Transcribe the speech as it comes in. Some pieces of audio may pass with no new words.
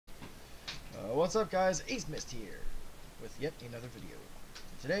What's up guys, Acemist here with yet another video.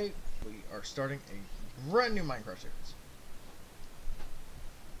 Today we are starting a brand new Minecraft series.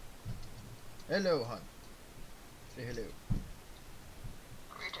 Hello, hun. Say hello.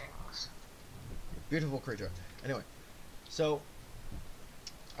 Greetings. Beautiful creature. Anyway, so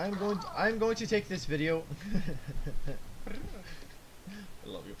I'm going to take this video I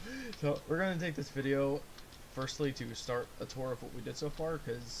love you. So we're going to take this video firstly to start a tour of what we did so far,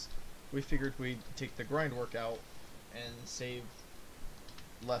 because we figured we'd take the grind work out and save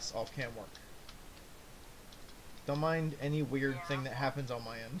less off-cam work. Don't mind any weird thing that happens on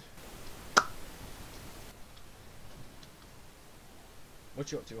my end. What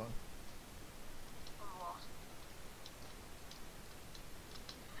you up to, hon? I'm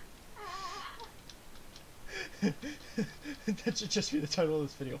lost. That should just be the title of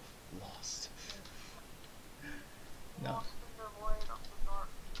this video. Lost. No. Lost in the void of the dark.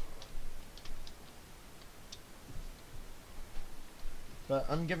 But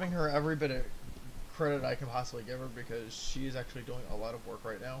I'm giving her every bit of credit I can possibly give her, because she is actually doing a lot of work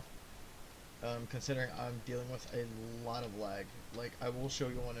right now. Considering I'm dealing with a lot of lag. Like, I will show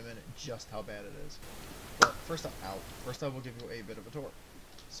you in a minute just how bad it is. But first I will give you a bit of a tour.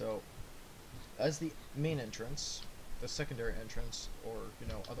 So, as the main entrance, the secondary entrance, or, you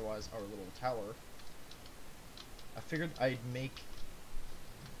know, otherwise our little tower, I figured I'd make...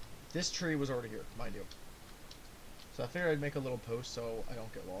 This tree was already here, mind you. So I figured I'd make a little post so I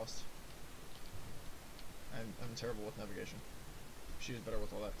don't get lost. I'm terrible with navigation. She's better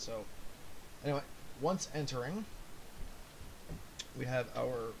with all that, so... Anyway, once entering, we have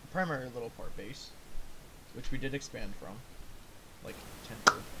our primary little part base, which we did expand from, like, 10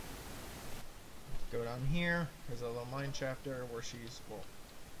 foot. Go down here, there's a little mine chapter where she's, well,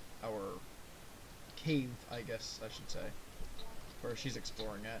 our cave, I guess I should say, where she's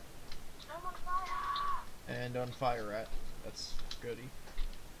exploring at. I'm on fire! And on fire at. That's goody.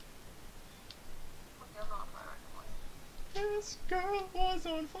 Okay, I'm not on fire anymore. This girl was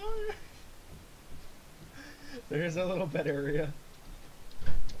on fire! There's a little bed area.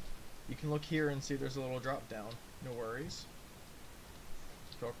 You can look here and see there's a little drop down. No worries.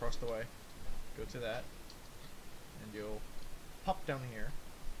 Go across the way. Go to that. And you'll hop down here,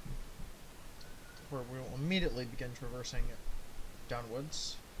 where we'll immediately begin traversing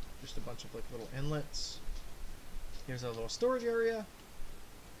downwards. Just a bunch of like little inlets. Here's a little storage area.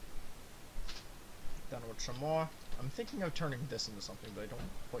 Downward some more. I'm thinking of turning this into something, but I don't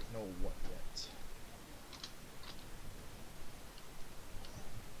quite know what yet.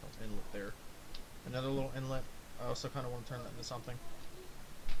 Inlet there. Another little inlet. I also kind of want to turn that into something.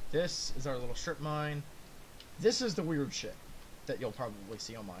 This is our little strip mine. This is the weird shit that you'll probably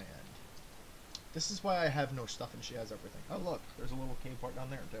see on my end. This is why I have no stuff and she has everything. Oh look, there's a little cave part down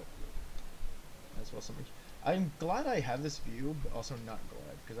there too. As well, something. I'm glad I have this view, but also not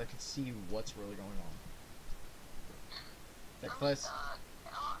glad, because I can see what's really going on. That place.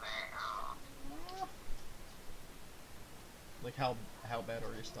 Like how bad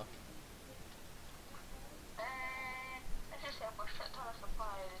are you stuck? Let's just say I'm a shit ton of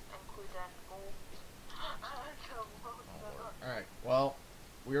supplies, include that gold. Alright, well,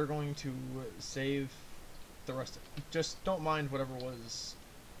 we are going to save the rest of it. Just don't mind whatever was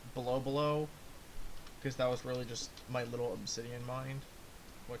below, because that was really just my little obsidian mine,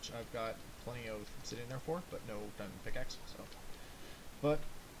 which I've got plenty of obsidian there for, but no diamond pickaxe, so. But,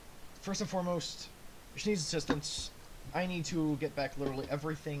 first and foremost, she needs assistance. I need to get back literally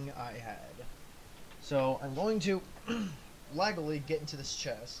everything I had. So I'm going to laggily get into this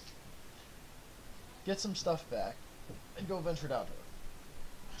chest, get some stuff back, and go venture down to her.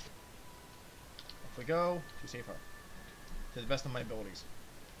 Off we go to save her, to the best of my abilities.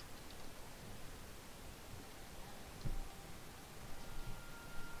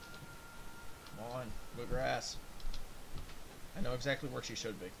 Come on, good grass. I know exactly where she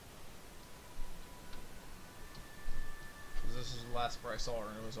should be. This is the last where I saw her,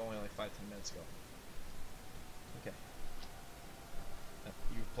 and it was only like 5-10 minutes ago. Okay.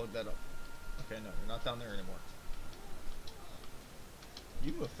 You plugged that up. Okay, no, you're not down there anymore.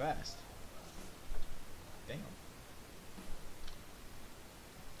 You move fast. Damn.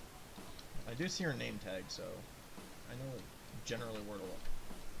 I do see her name tag, so I know generally where to look.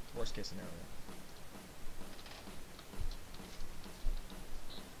 Worst case scenario.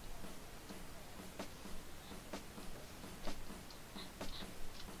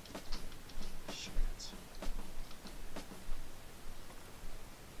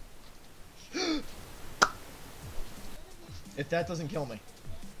 If that doesn't kill me.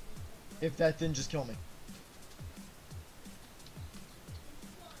 If that didn't just kill me.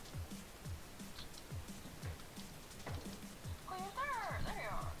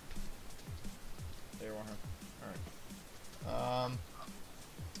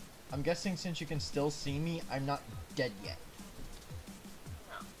 I'm guessing since you can still see me, I'm not dead yet.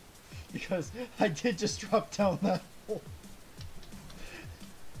 No. Because I did just drop down that hole.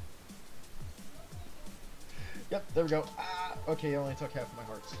 Yep, there we go. Ah, okay, I only took half of my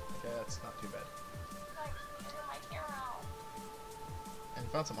hearts. Okay, that's not too bad. Like, you're my hero. And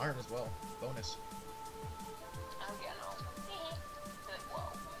found some iron as well. Bonus. Oh, yeah, no. Good,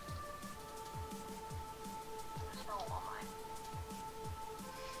 whoa. There's no all mine.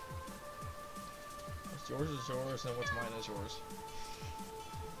 What's yours is yours, and what's mine is yours.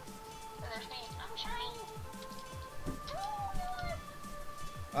 And there's me. I'm shining.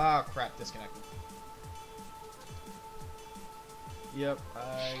 Ah, crap, disconnected. Yep,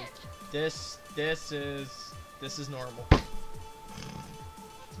 this is normal.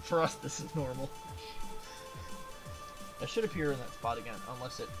 For us, this is normal. I should appear in that spot again,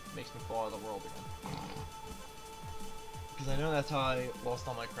 unless it makes me fall out of the world again. Because I know that's how I lost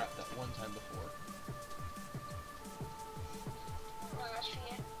all my crap that one time before.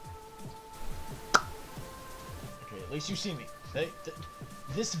 Okay, at least you see me.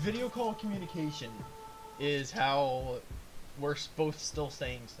 This video call communication is how we're both still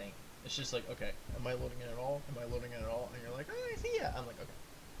staying sane. It's just like, okay, am I loading it at all? Am I loading it at all? And you're like, oh, I see ya. I'm like,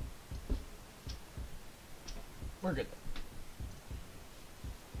 okay. We're good then.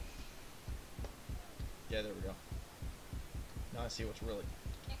 Yeah, there we go. Now I see what's really.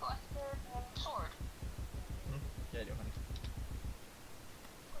 You got a sword. Yeah, I do, honey.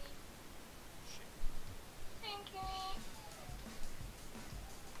 Thank you.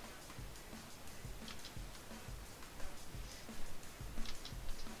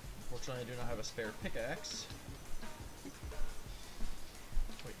 Unfortunately, I do not have a spare pickaxe.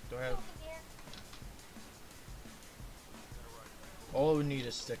 Wait, do I have... All we need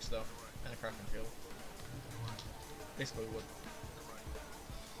is sticks, though. And a crafting table. Basically wood.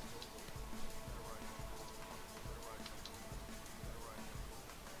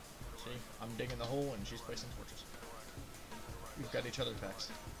 See? I'm digging the hole and she's placing torches. We've got each other packs.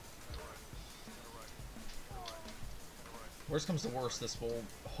 Worst comes to worst, this will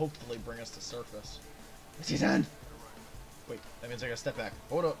hopefully bring us to surface. Is he done? Wait, that means I gotta step back.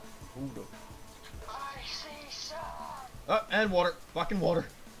 Hold up. Hold up. I see some. Oh, and water. Fucking water.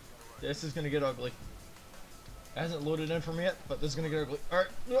 This is gonna get ugly. It hasn't loaded in for me yet, but this is gonna get ugly. Alright.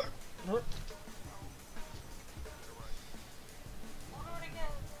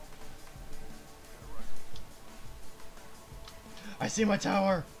 I see my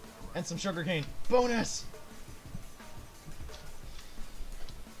tower! And some sugarcane. Bonus!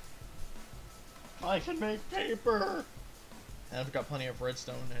 I can make paper! And I've got plenty of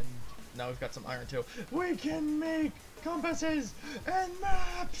redstone, and now we've got some iron too. We can make compasses and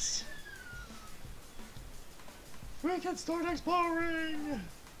maps! We can start exploring!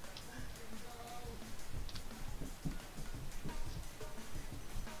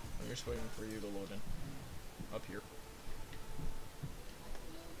 I'm just waiting for you to load in. Up here.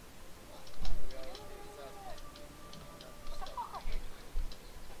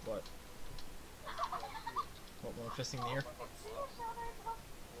 What? What, one fisting in the air?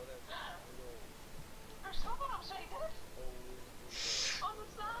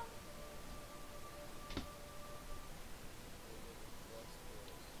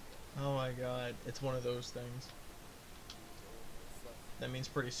 Oh my god, it's one of those things. That means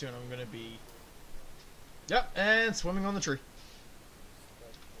pretty soon I'm gonna be... Yep, and swimming on the tree.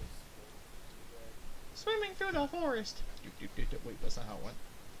 Swimming through the forest. Wait, that's not how it went.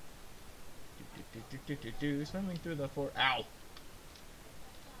 Swimming through the forest. Ow!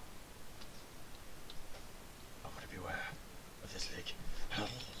 I want to beware of this lake.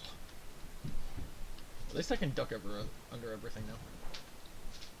 At least I can duck under everything now.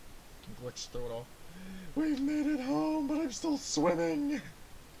 Glitch through it all. We've made it home, but I'm still swimming.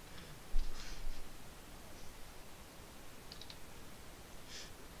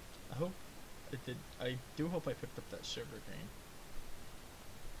 I do hope I picked up that sugar cane.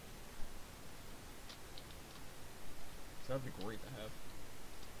 So that'd be great to have.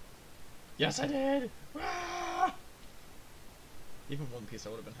 Yes, I did! Ah! Even one piece, I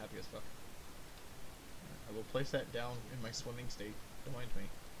would have been happy as fuck. I will place that down in my swimming state. Don't mind me.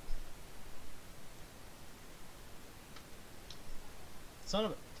 Son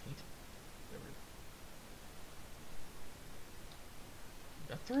of a taint. There we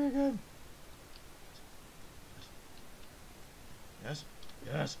go. Got 3 again. Yes.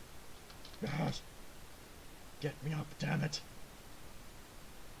 Yes. Yes. Get me up, damn it.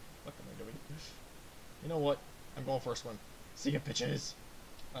 What am I doing? You know what? I'm going for a swim. See ya, bitches.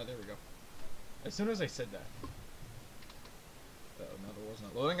 Ah, there we go. As soon as I said that. Oh, no, the world's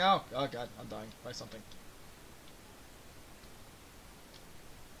not loading. Oh, oh god, I'm dying by something.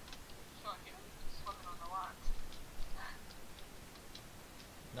 So you're swimming on the lot.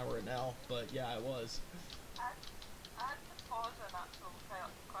 Not right now, but yeah, I was. I had to pause an actual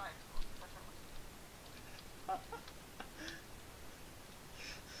cry because it was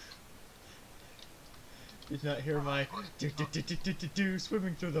Did not hear my do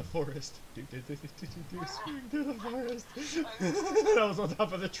swimming through the forest. Do swimming through the forest. I was on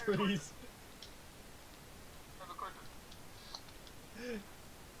top of the trees.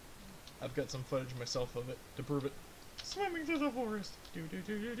 I've got some footage myself of it to prove it. Swimming through the forest. Do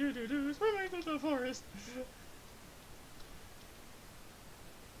swimming through the forest.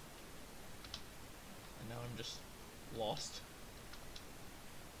 And now I'm just lost.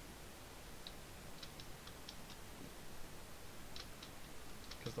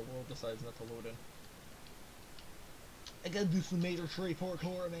 Because the world decides not to load in. I gotta do some major tree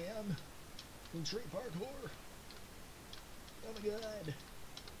parkour, man. Some tree parkour. Oh my god.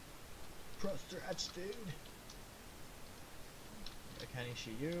 Pro stretch, dude. I can't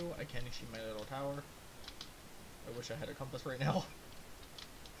see you. I can't see my little tower. I wish I had a compass right now.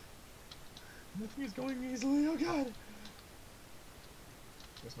 Nothing is going easily. Oh god.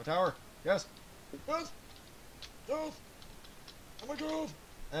 Where's my tower? Yes. Yes. Yes. Oh my god.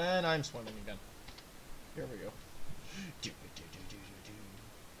 And I'm swimming again. Here we go.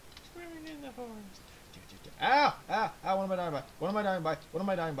 Swimming in the forest. Ah! Ah! Ah! What am I dying by? What am I dying by? What am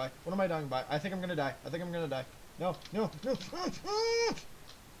I dying by? What am I dying by? I think I'm gonna die. I think I'm gonna die. No! No! No! Son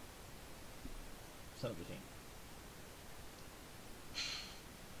of a thing.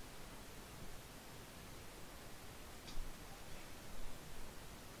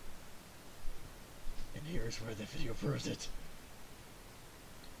 And here's where the video proves it.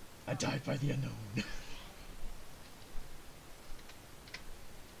 I died by the unknown. yeah, you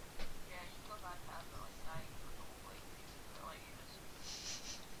go back after like dying for the whole like basically like you just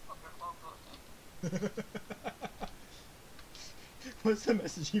put your logos in. What's the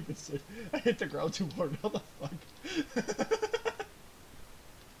message even said? I hit the ground too hard. How the fuck?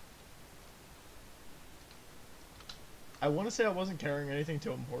 I want to say I wasn't carrying anything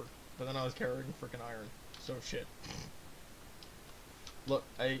too important, but then I was carrying freaking iron. So shit. Look,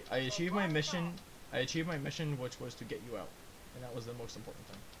 I achieved my mission. I achieved my mission, which was to get you out, and that was the most important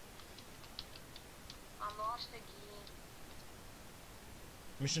thing. I'm lost again.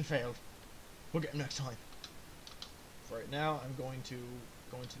 Mission failed. We'll get him next time. For right now, I'm going to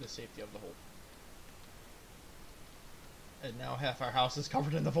go into the safety of the hole. And now half our house is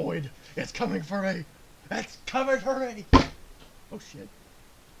covered in the void. It's coming for me. It's coming for me. Oh shit.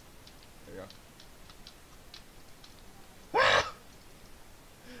 There you go. Ah!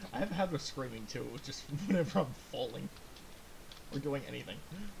 I have a habit of screaming too, just whenever I'm falling or doing anything.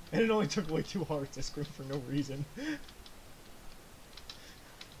 And it only took way 2 hearts to scream for no reason.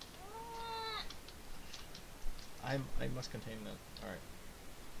 I must contain that. Alright.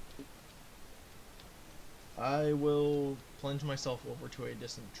 I will plunge myself over to a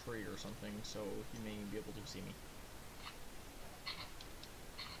distant tree or something, so he may be able to see me.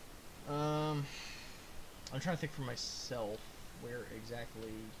 I'm trying to think for myself where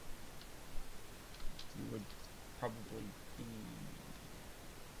exactly you would probably be.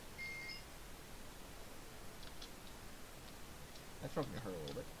 That's probably gonna hurt a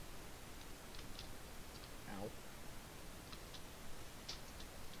little bit. Ow.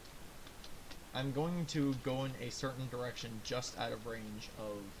 I'm going to go in a certain direction just out of range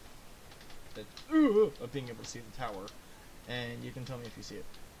of being able to see the tower, and you can tell me if you see it.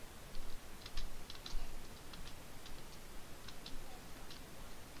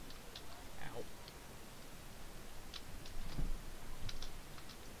 Ow.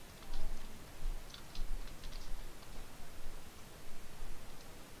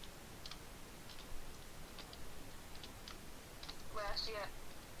 Wait, I see it.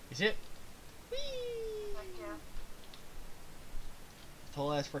 You see it? Whee! Like, yeah.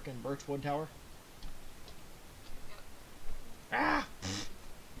 Tall ass frickin' birchwood tower. Yep. Ah! You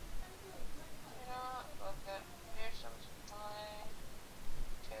know what? Fuck it. Here's some supply.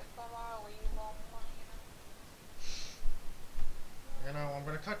 Take them or leave them, You know, I'm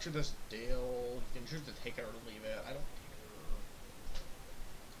gonna cut you this deal. You can choose to take it or leave it. I don't care.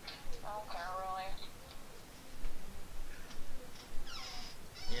 I don't care, really.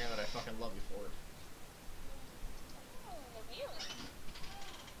 Yeah, but I fucking love you for it. Really?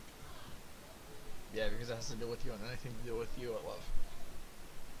 Yeah, because it has to do with you, and anything to do with you, I love.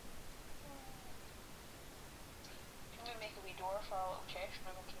 I'm gonna make a wee door for our little chest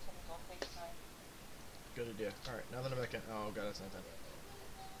room in case someone's on FaceTime. Good idea. Alright, now that I'm back in. Oh god, it's not time.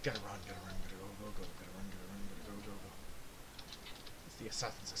 Gotta run, gotta go, go. Gotta run, go. It's the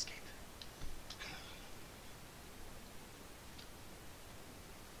assassin's escape.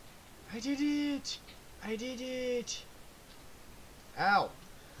 I did it! I did it! Ow!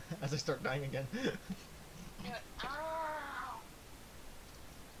 As I start dying again. Yeah, ow!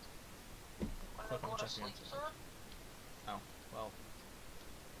 Wanna Fucking go to check sleep, the sir? Oh, well.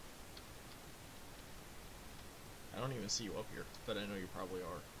 I don't even see you up here, but I know you probably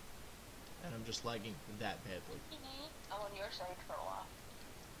are. And I'm just lagging that badly. I'm on your side for a while.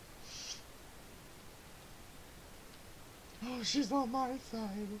 Oh, she's on my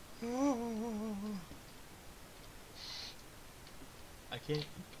side. Oh. I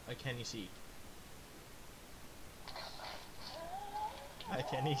can't you see? I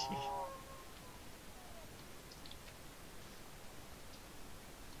can't you see?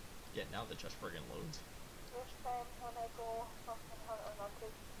 Yeah, now the chest friggin' loads. This time when I go fucking hunt or not take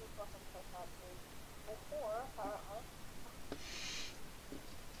two fucking fish not take. Before, apparently.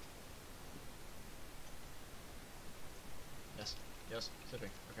 Yes, yes,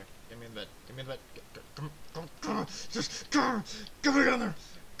 sleeping. Okay, get me in bed. Get me in bed. Come, just come in there.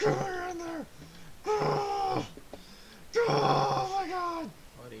 Come in there. Oh, oh my god,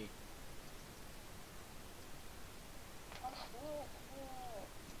 buddy. I'm sleeping.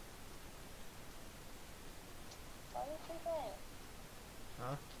 Why are you sleeping?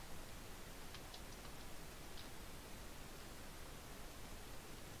 Huh?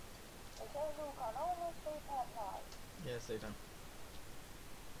 It says you can only sleep at night. Yeah, it's daytime.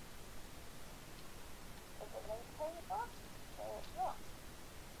 Is it nighttime yet? No, it's not.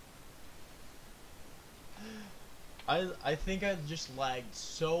 I think I just lagged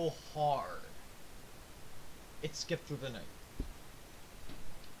so hard. It skipped through the night.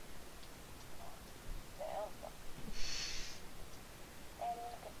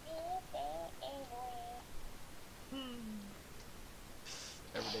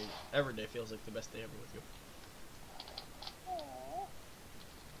 Every day feels like the best day ever with you.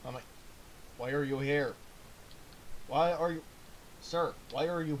 Mama, why are you here? Why are you... Sir, why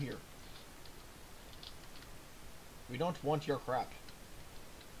are you here? We don't want your crap.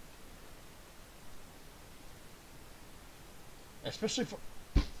 Especially for...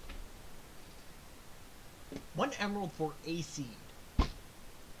 1 emerald for a seed.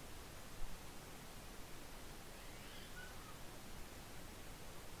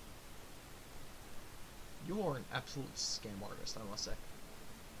 You are an absolute scam artist, I must say.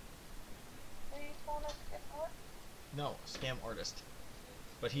 Are you calling us skip mark? No, scam artist.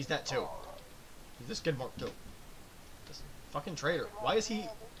 But he's that too. He's a skid mark too. This fucking traitor. Why is he...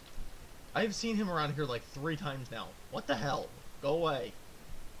 I've seen him around here like 3 times now. What the hell? Go away.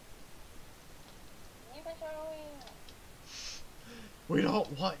 You guys are going. We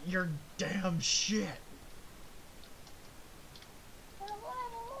don't want your damn shit. I don't want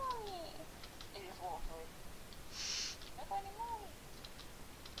any money. It is awful. I don't want any money.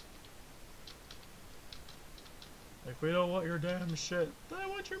 Like, we don't want your damn shit. But I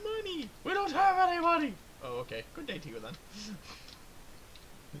want your money. We don't have any money. Oh, okay. Good day to you then.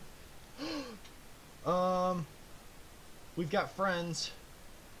 We've got friends.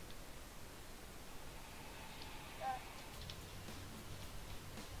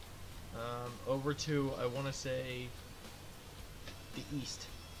 Over to, I want to say, the east.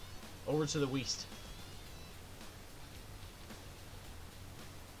 Over to the west.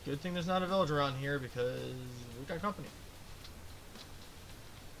 Good thing there's not a village around here because we got company.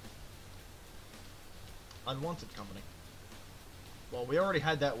 Unwanted company. Well, we already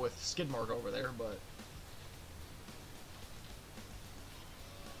had that with Skidmark over there, but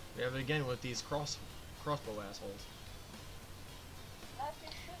we have it again with these crossbow assholes. Not to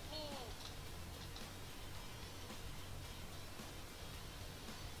shoot me.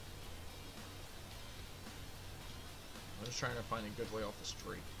 I'm just trying to find a good way off the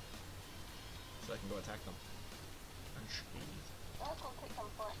street so I can go attack them. Unscathed. That's gonna take some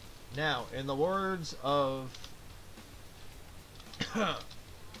fun. Now, in the words of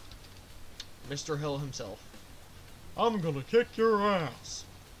Mr. Hill himself, I'm gonna kick your ass.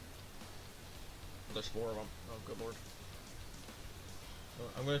 There's 4 of them. Oh, good lord.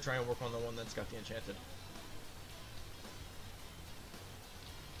 I'm gonna try and work on the one that's got the enchanted.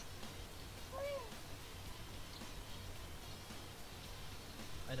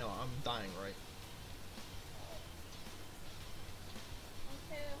 I know, I'm dying, right? Me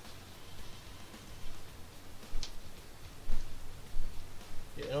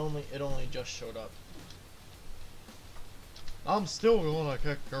too. It only just showed up. I'm still gonna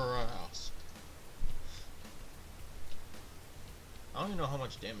kick your ass. I don't even know how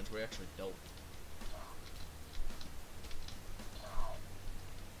much damage we actually dealt.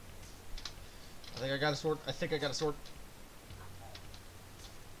 I think I got a sword. I think I got a sword.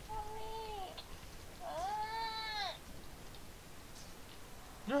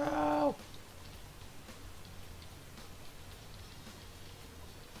 No!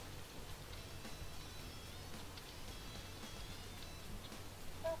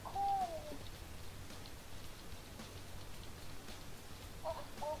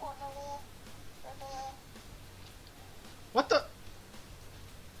 What the?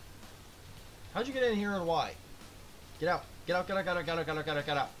 How'd you get in here and why? Get out. Get out, get out, get out, get out, get out, get out,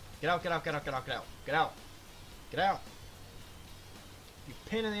 get out. Get out, get out, get out, get out, get out. Get out. Get out. You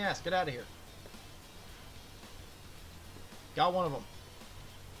pain in the ass. Get out of here. Got one of them.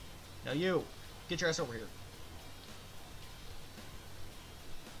 Now you. Get your ass over here.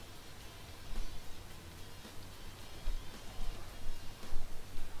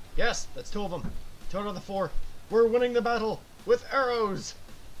 Yes, that's two of them. Two out of the four. We're winning the battle with arrows.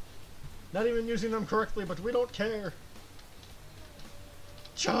 Not even using them correctly, but we don't care.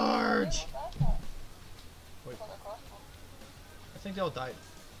 Charge! Wait. I think they all died.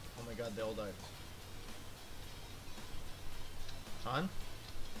 Oh my god, they all died. Son?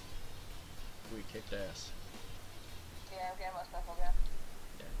 We kicked ass. Yeah, I'm getting my stuff again.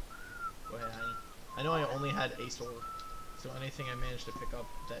 Yeah. Go ahead, honey. I know I only had a sword, so anything I managed to pick up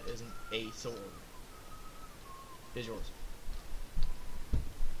that isn't a sword is yours.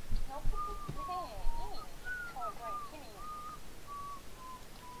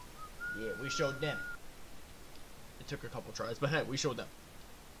 Yeah, we showed them. It took a couple tries, but hey, we showed them.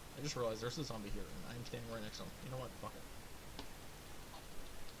 I just realized there's a zombie here, and I'm standing right next to him. You know what? Fuck it.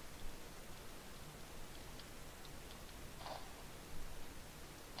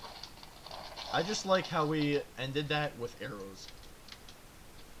 I just like how we ended that with arrows.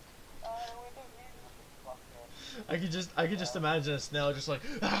 I could just imagine us now, just like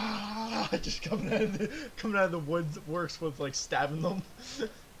just coming out of the woods works with like stabbing them,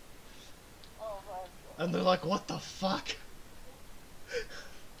 and they're like, "What the fuck?"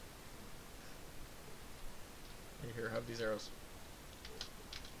 Here, have these arrows.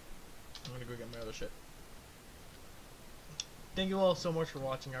 I'm gonna go get my other shit. Thank you all so much for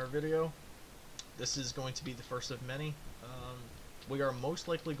watching our video. This is going to be the first of many. We are most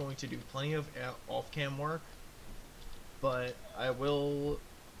likely going to do plenty of off-cam work, but I will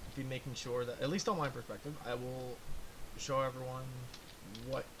be making sure that, at least on my perspective, I will show everyone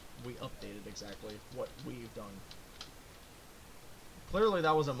what we updated exactly, what we've done. Clearly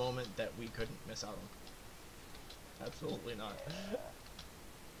that was a moment that we couldn't miss out on. Absolutely not.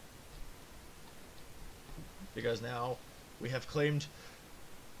 Because now we have claimed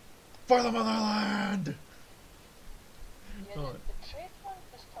for the motherland! Yeah, the trade one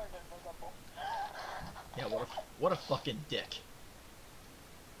just turned invisible. Yeah, what a fucking dick.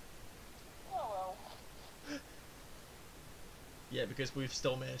 Oh well. Yeah, because we've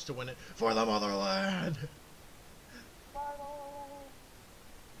still managed to win it for the motherland!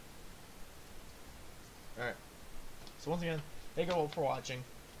 Alright. So once again, thank you all for watching.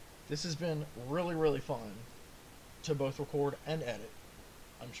 This has been really, really fun to both record and edit,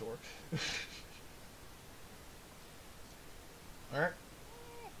 I'm sure. Alright.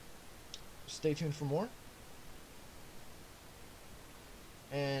 Stay tuned for more.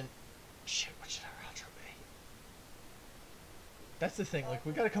 And shit, what should our outro be? That's the thing, like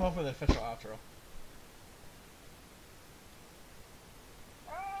we gotta come up with an official outro.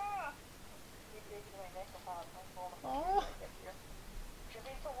 Aww.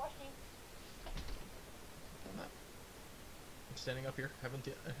 I'm standing up here, haven't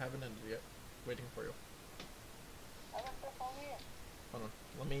ended yet. Waiting for you. Hold on,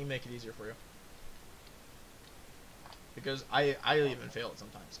 let me make it easier for you. Because I even fail it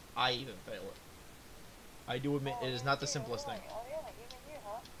sometimes. I even fail it. I do admit it is not the simplest thing. Oh yeah, even you,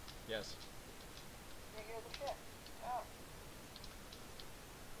 huh? Yes. You're the shit. Yeah.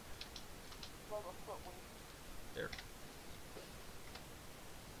 There.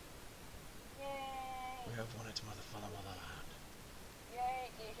 Yay! We have won it, motherland. Yay!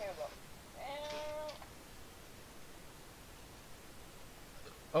 Here we go.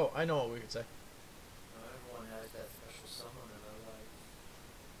 Oh, I know what we could say. Everyone has that special someone in their life.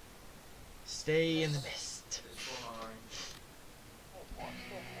 Stay in the mist. It's fine.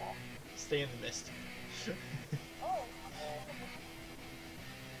 Stay in the mist. Oh.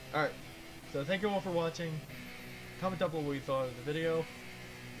 Alright. So thank you all for watching. Comment down below what you thought of the video.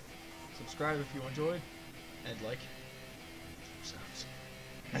 Subscribe if you enjoyed. And like. Subs.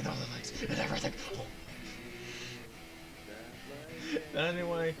 And all the likes. And everything. Oh.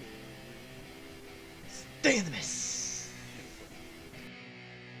 Anyway, stay in the mist.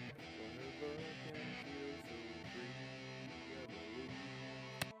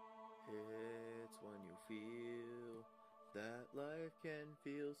 It's when you feel that life can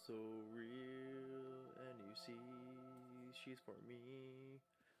feel so real, and you see she's for me.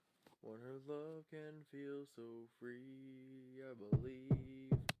 When her love can feel so free, I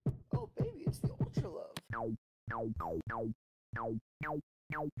believe. Oh, baby, it's the ultra love.